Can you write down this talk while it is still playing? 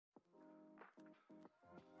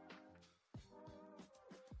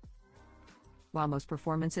While most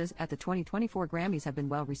performances at the 2024 Grammys have been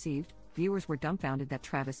well received, viewers were dumbfounded that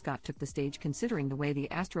Travis Scott took the stage considering the way the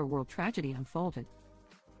Astroworld tragedy unfolded.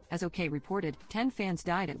 As OK reported, 10 fans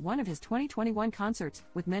died at one of his 2021 concerts,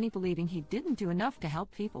 with many believing he didn't do enough to help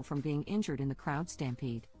people from being injured in the crowd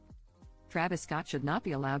stampede. Travis Scott should not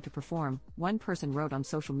be allowed to perform, one person wrote on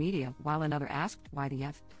social media, while another asked, "Why the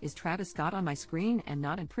F is Travis Scott on my screen and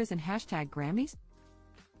not in prison?" #Grammys.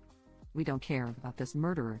 "We don't care about this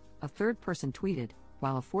murderer," a third person tweeted,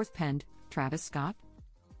 while a fourth penned, "Travis Scott?"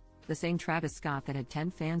 The same Travis Scott that had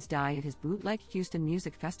 10 fans die at his bootleg Houston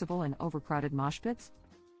Music Festival and overcrowded mosh pits?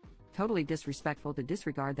 Totally disrespectful to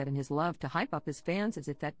disregard that in his love to hype up his fans as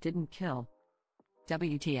if that didn't kill.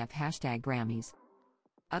 WTF #Grammys.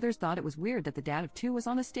 Others thought it was weird that the dad of two was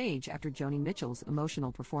on the stage after Joni Mitchell's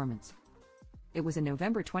emotional performance. It was in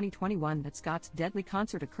November 2021 that Scott's deadly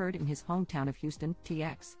concert occurred in his hometown of Houston,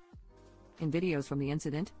 TX. In videos from the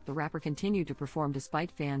incident, the rapper continued to perform despite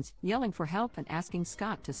fans yelling for help and asking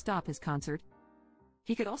Scott to stop his concert.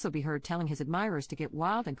 He could also be heard telling his admirers to get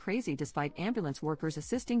wild and crazy despite ambulance workers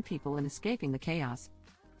assisting people in escaping the chaos.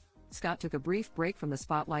 Scott took a brief break from the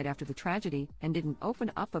spotlight after the tragedy and didn't open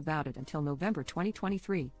up about it until November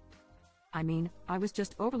 2023. "I mean, I was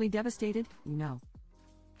just overly devastated, you know.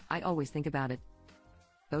 I always think about it.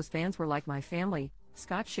 Those fans were like my family,"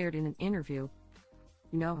 Scott shared in an interview.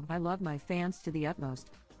 "You know, I love my fans to the utmost.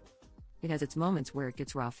 It has its moments where it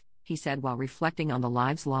gets rough," he said while reflecting on the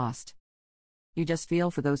lives lost. "You just feel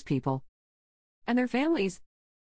for those people and their families."